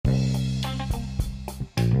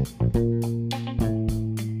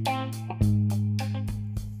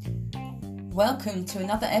Welcome to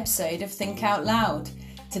another episode of Think Out Loud.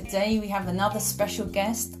 Today we have another special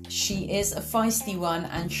guest. She is a feisty one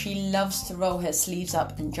and she loves to roll her sleeves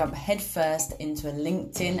up and jump headfirst into a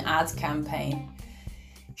LinkedIn ad campaign.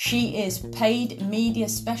 She is paid media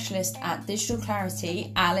specialist at Digital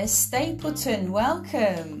Clarity, Alice Stapleton.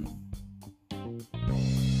 Welcome.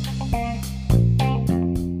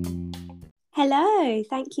 Hello,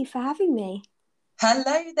 thank you for having me.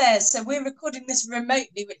 Hello there. So we're recording this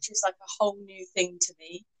remotely, which is like a whole new thing to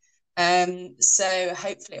me. So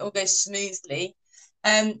hopefully it all goes smoothly.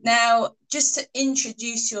 Now, just to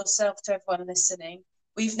introduce yourself to everyone listening,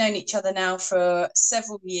 we've known each other now for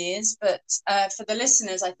several years, but for the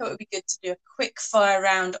listeners, I thought it would be good to do a quick fire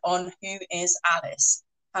round on who is Alice.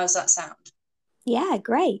 How's that sound? Yeah,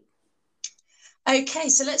 great. Okay,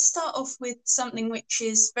 so let's start off with something which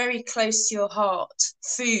is very close to your heart,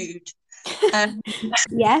 food.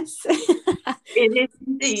 Yes. It is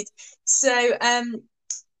indeed. So,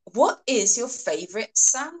 what is your favourite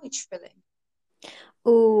sandwich filling?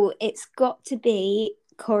 Oh, it's got to be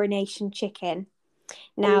Coronation Chicken.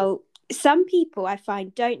 Now, some people I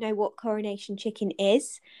find don't know what Coronation Chicken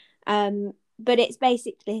is, but it's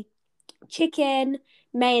basically chicken,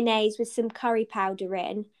 mayonnaise with some curry powder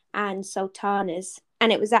in, and sultanas.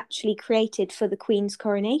 And it was actually created for the Queen's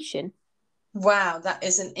coronation. Wow, that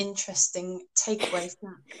is an interesting takeaway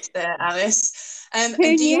fact there, Alice. Who And do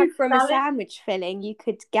you knew from a have sandwich filling you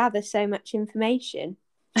could gather so much information?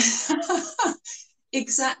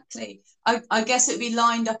 Exactly. I guess it'd be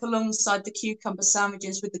lined up alongside the cucumber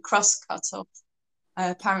sandwiches with the crust cut off.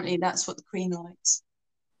 Apparently, that's what the Queen likes.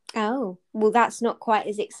 Oh, well, that's not quite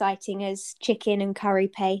as exciting as chicken and curry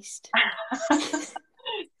paste.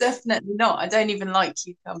 Definitely not. I don't even like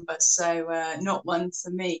cucumber, so not one for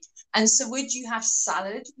me. And so would you have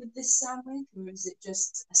salad with this sandwich, or is it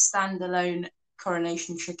just a standalone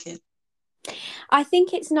Coronation Chicken? I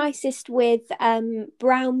think it's nicest with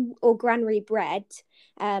brown or granary bread,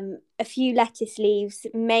 a few lettuce leaves,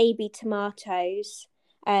 maybe tomatoes,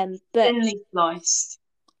 but Thinly sliced.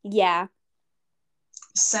 yeah.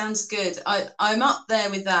 Sounds good. I'm up there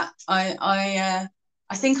with that. I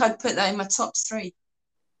think I'd put that in my top three.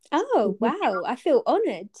 Oh, wow. I feel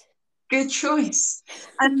honoured. Good choice.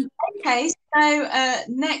 Okay, so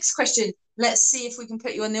next question. Let's see if we can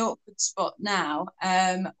put you on the awkward spot now.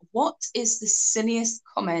 What is the silliest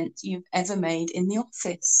comment you've ever made in the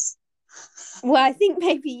office? Well, I think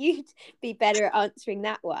maybe you'd be better at answering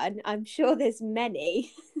that one. I'm sure there's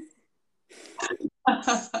many.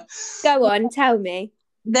 Go on, tell me.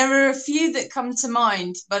 There are a few that come to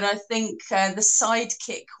mind, but I think the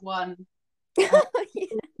sidekick one Yeah.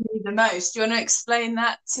 the most. Do you want to explain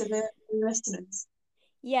that to the listeners?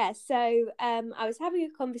 Yeah, so I was having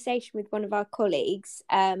a conversation with one of our colleagues,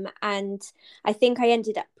 and I think I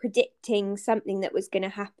ended up predicting something that was going to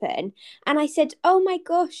happen. And I said, "Oh my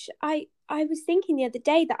gosh, I was thinking the other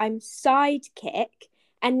day that I'm sidekick,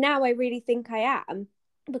 and now I really think I am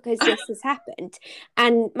because this has happened."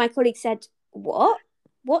 And my colleague said, "What?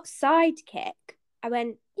 What sidekick?" I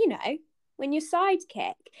went, when you're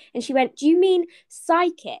sidekick. And she went, "Do you mean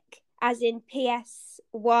psychic, as in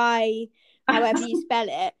PSY?" however you spell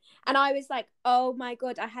it. And I was like, oh my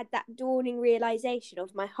God, I had that dawning realization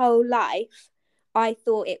of my whole life. I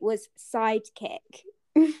thought it was sidekick.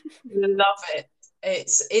 Love it.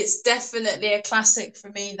 It's definitely a classic for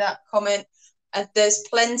me, that comment. There's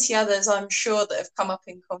plenty others, I'm sure, that have come up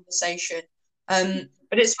in conversation.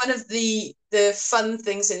 But it's one of the fun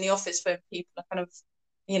things in the office when people are kind of,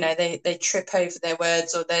 they trip over their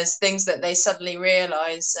words, or there's things that they suddenly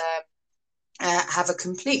realize have a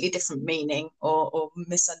completely different meaning or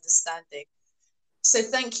misunderstanding. So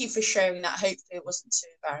thank you for sharing that. Hopefully it wasn't too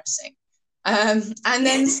embarrassing. And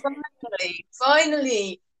then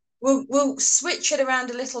finally, we'll switch it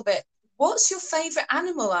around a little bit. What's your favourite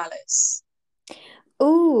animal, Alice?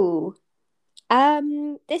 Ooh,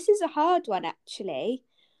 this is a hard one actually.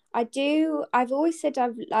 I've always said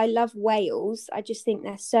I love whales. I just think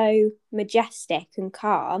they're so majestic and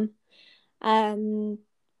calm.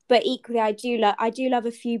 But equally I do love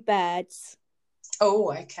a few birds.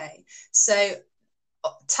 Oh, okay. So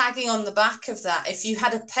tagging on the back of that, if you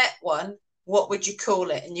had a pet one, what would you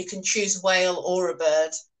call it? And you can choose whale or a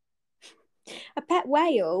bird. A pet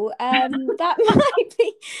whale, that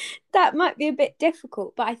might be a bit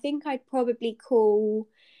difficult, but I think I'd probably call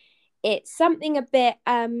it something a bit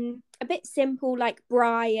simple, like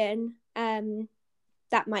Brian.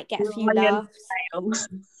 That might get a few Brian laughs.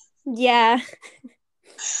 Yeah.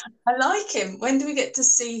 I like him. When do we get to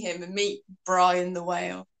see him and meet Brian the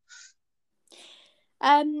whale?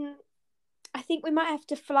 I think we might have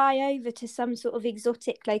to fly over to some sort of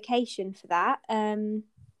exotic location for that.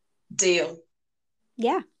 Deal.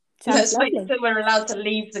 Yeah, sounds Let's wait lovely. till we're allowed to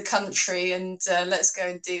leave the country, and let's go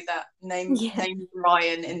and do that. Name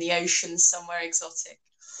Ryan in the ocean somewhere exotic.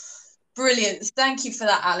 Brilliant. Thank you for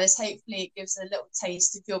that, Alice. Hopefully it gives a little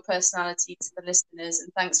taste of your personality to the listeners,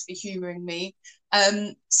 and thanks for humouring me.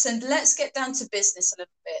 So let's get down to business a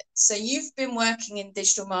little bit. So you've been working in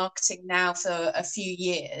digital marketing now for a few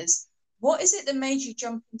years. What is it that made you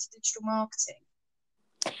jump into digital marketing?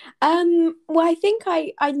 Well, I think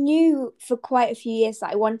I knew for quite a few years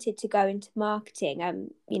that I wanted to go into marketing.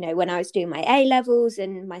 When I was doing my A levels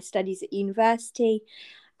and my studies at university.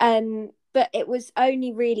 But it was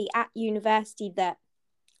only really at university that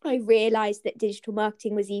I realised that digital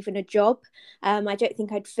marketing was even a job. I don't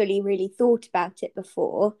think I'd fully really thought about it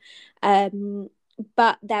before.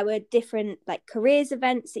 But there were different like careers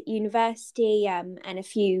events at university, and a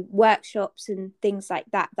few workshops and things like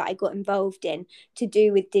that I got involved in to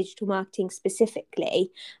do with digital marketing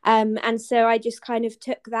specifically. And so I just kind of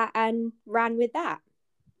took that and ran with that.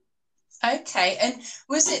 Okay. And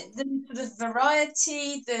was it the sort of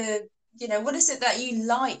variety, what is it that you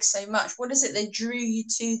like so much? What is it that drew you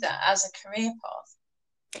to that as a career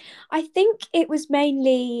path? I think it was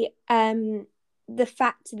mainly the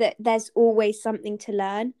fact that there's always something to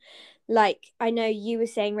learn. Like, I know you were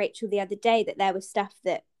saying, Rachel, the other day that there was stuff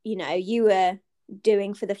that, you were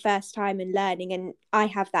doing for the first time and learning, and I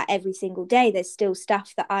have that every single day. There's still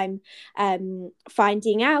stuff that I'm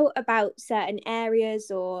finding out about certain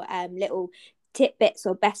areas, or little tidbits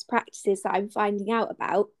or best practices that I'm finding out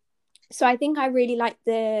about. So I think I really like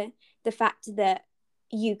the fact that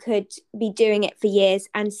you could be doing it for years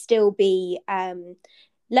and still be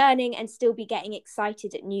learning and still be getting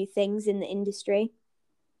excited at new things in the industry.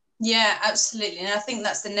 Yeah, absolutely. And I think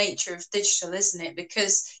that's the nature of digital, isn't it?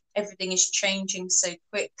 Because everything is changing so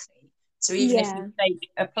quickly. So even if you take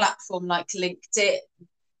a platform like LinkedIn,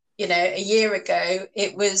 a year ago,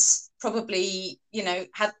 it was probably,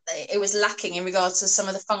 it was lacking in regards to some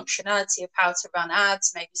of the functionality of how to run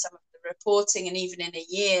ads, maybe some of the reporting, and even in a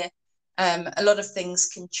year, a lot of things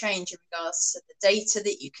can change in regards to the data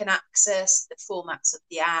that you can access, the formats of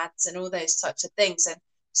the ads, and all those types of things. And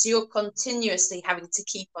so you're continuously having to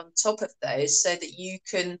keep on top of those so that you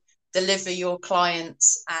can deliver your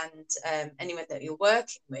clients and anyone that you're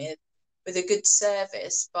working with a good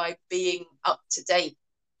service by being up to date,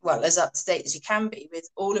 well, as up to date as you can be with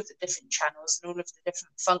all of the different channels and all of the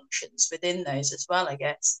different functions within those as well, I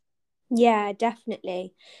guess. Yeah,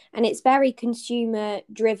 definitely. And it's very consumer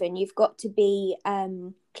driven. You've got to be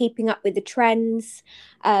keeping up with the trends,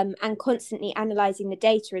 and constantly analysing the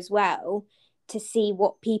data as well to see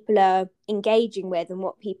what people are engaging with and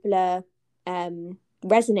what people are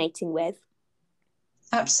resonating with.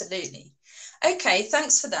 Absolutely. Okay,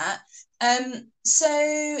 thanks for that. So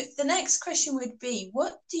the next question would be,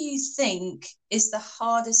 what do you think is the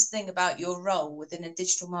hardest thing about your role within a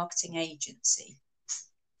digital marketing agency?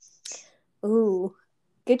 Ooh,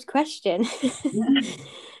 good question.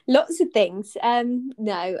 Lots of things.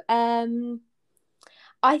 No.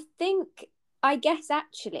 I guess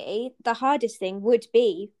actually the hardest thing would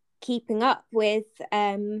be keeping up with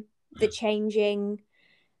the changing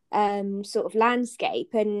sort of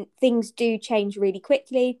landscape, and things do change really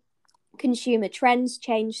quickly. Consumer trends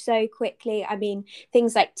change so quickly. I mean,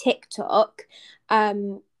 things like TikTok,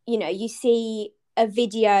 you see a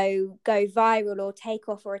video go viral or take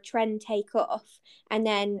off, or a trend take off, and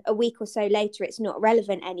then a week or so later it's not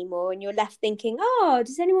relevant anymore, and you're left thinking, oh,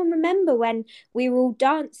 does anyone remember when we were all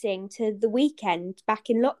dancing to The Weekend back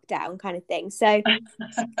in lockdown, kind of thing. So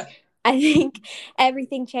I think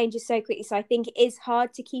everything changes so quickly. So I think it is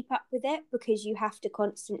hard to keep up with it because you have to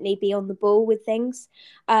constantly be on the ball with things.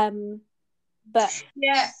 But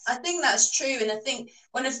yeah, I think that's true. And I think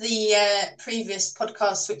one of the previous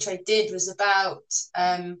podcasts which I did was about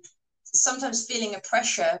sometimes feeling a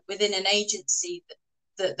pressure within an agency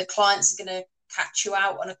that the clients are going to catch you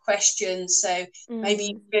out on a question. So maybe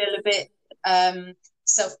you feel a bit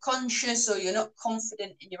self-conscious, or you're not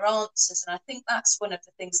confident in your answers. And I think that's one of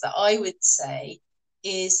the things that I would say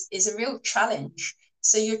is a real challenge.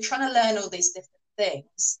 So you're trying to learn all these different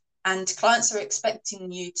things, and clients are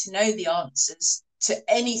expecting you to know the answers to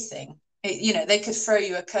anything. They could throw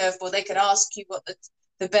you a curveball. They could ask you what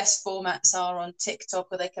the best formats are on TikTok,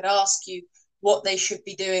 or they could ask you what they should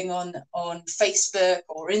be doing on Facebook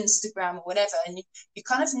or Instagram or whatever. And you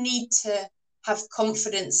kind of need to have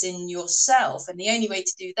confidence in yourself. And the only way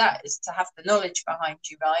to do that is to have the knowledge behind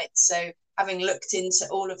you, right? So having looked into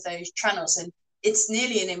all of those channels, and it's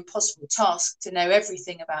nearly an impossible task to know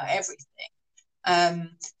everything about everything.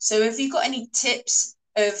 So have you got any tips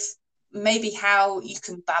of maybe how you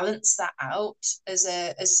can balance that out as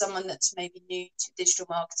someone that's maybe new to digital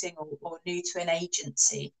marketing or new to an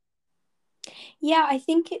agency? Yeah, I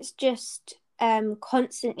think it's just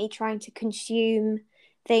constantly trying to consume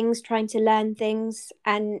things, trying to learn things,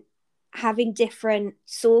 and having different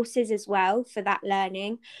sources as well for that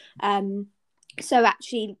learning. So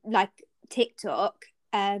actually, like TikTok,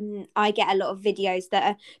 I get a lot of videos that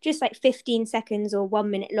are just like 15 seconds or 1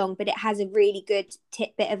 minute long, but it has a really good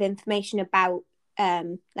tidbit of information about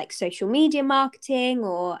like social media marketing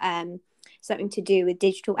or something to do with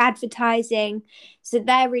digital advertising. So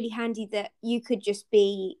they're really handy that you could just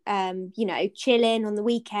be, chilling on the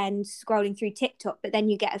weekend, scrolling through TikTok, but then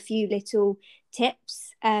you get a few little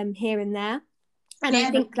tips here and there. And I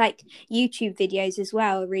Yeah, think like YouTube videos as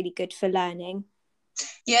well are really good for learning.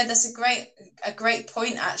 yeah, that's a great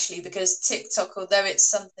point actually, because TikTok, although it's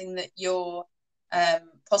something that you're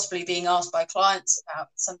possibly being asked by clients about,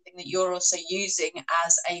 it's something that you're also using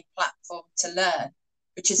as a platform to learn,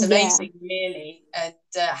 which is Yeah, amazing, really. And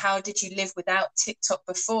how did you live without TikTok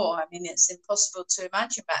before? I mean, it's impossible to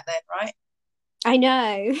imagine back then, right? I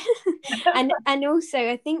know. And also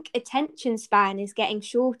I think attention span is getting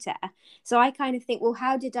shorter. So I kind of think, well,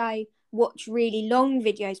 how did I watch really long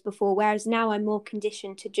videos before, whereas now I'm more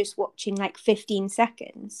conditioned to just watching like 15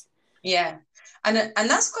 seconds. Yeah. And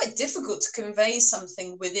that's quite difficult to convey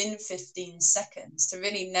something within 15 seconds. To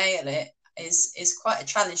really nail it is quite a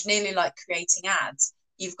challenge, nearly like creating ads.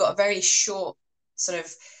 You've got a very short sort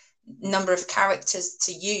of number of characters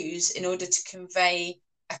to use in order to convey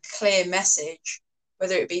a clear message,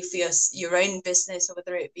 whether it be for your own business or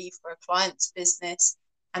whether it be for a client's business,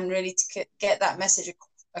 and really to get that message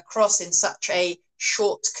across in such a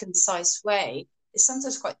short, concise way is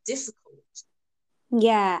sometimes quite difficult.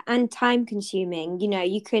 Yeah, and time consuming. You know,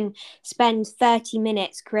 you can spend 30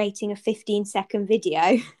 minutes creating a 15-second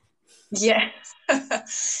video. Yeah,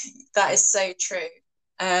 that is so true.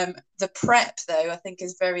 The prep, though, I think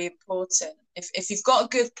is very important. If you've got a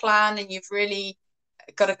good plan and you've really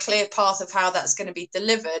got a clear path of how that's going to be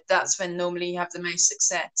delivered, that's when normally you have the most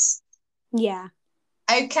success. Yeah.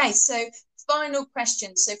 Okay, so final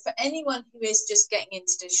question. So for anyone who is just getting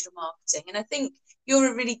into digital marketing, and I think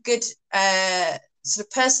you're a really good sort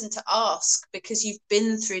of person to ask because you've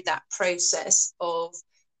been through that process of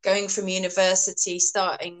going from university,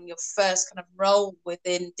 starting your first kind of role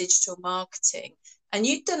within digital marketing. And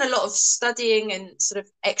you've done a lot of studying and sort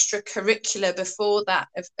of extracurricular before that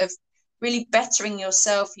of really bettering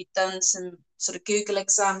yourself. You've done some sort of Google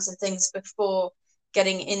exams and things before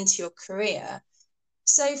getting into your career.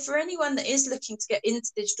 So, for anyone that is looking to get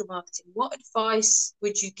into digital marketing, what advice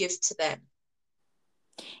would you give to them?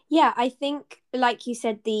 Yeah, I think, like you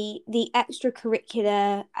said, the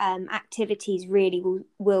extracurricular activities really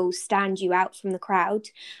will stand you out from the crowd.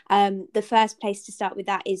 The first place to start with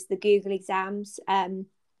that is the Google exams.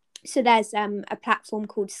 So there's a platform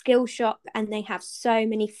called Skillshop, and they have so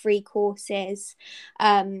many free courses.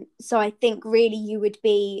 So I think really you would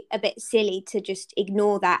be a bit silly to just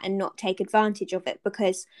ignore that and not take advantage of it,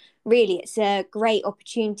 because really it's a great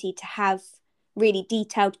opportunity to have really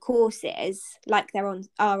detailed courses like are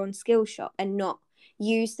on Skillshop and not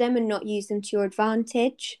use them to your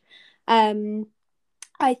advantage. Um,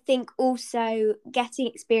 I think also getting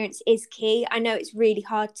experience is key. I know it's really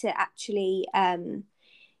hard to actually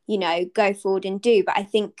go forward and do, but I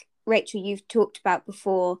think, Rachel, you've talked about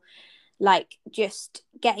before, like just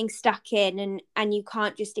getting stuck in, and you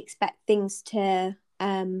can't just expect things to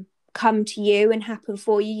come to you and happen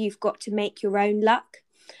for you. You've got to make your own luck.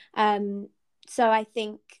 So I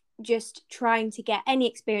think just trying to get any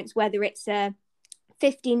experience, whether it's a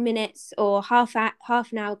 15 minutes or half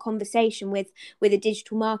an hour conversation with a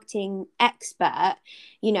digital marketing expert,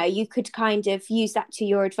 you could kind of use that to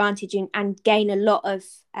your advantage and gain a lot of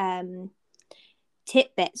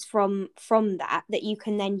tidbits from that you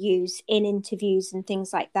can then use in interviews and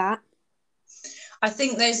things like that. I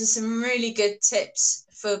think those are some really good tips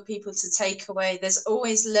for people to take away. There's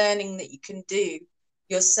always learning that you can do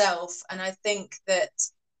yourself. And I think that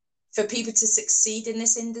for people to succeed in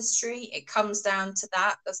this industry, it comes down to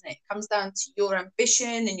that, doesn't it? It comes down to your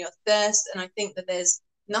ambition and your thirst. And I think that there's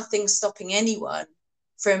nothing stopping anyone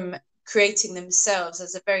from creating themselves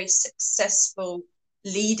as a very successful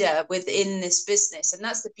leader within this business. And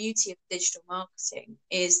that's the beauty of digital marketing,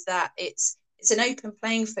 is that it's an open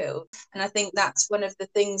playing field. And I think that's one of the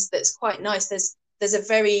things that's quite nice. There's a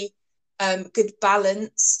very good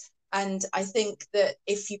balance. And I think that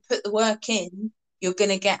if you put the work in, you're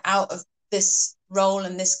going to get out of this role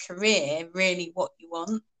and this career really what you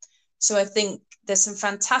want. So I think there's some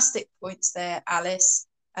fantastic points there, Alice.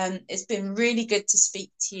 It's been really good to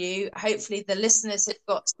speak to you. Hopefully the listeners have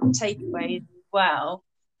got some takeaways as well.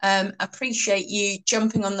 Appreciate you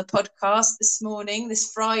jumping on the podcast this morning,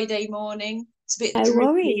 this Friday morning. It's a bit No drizzly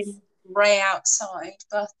worries. and grey outside,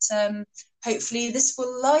 but hopefully this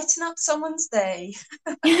will lighten up someone's day.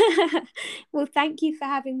 Well, thank you for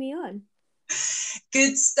having me on.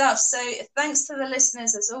 Good stuff. So thanks to the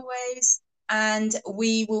listeners as always. And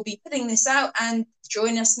we will be putting this out, and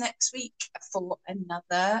join us next week for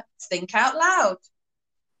another Think Out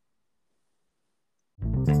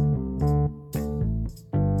Loud.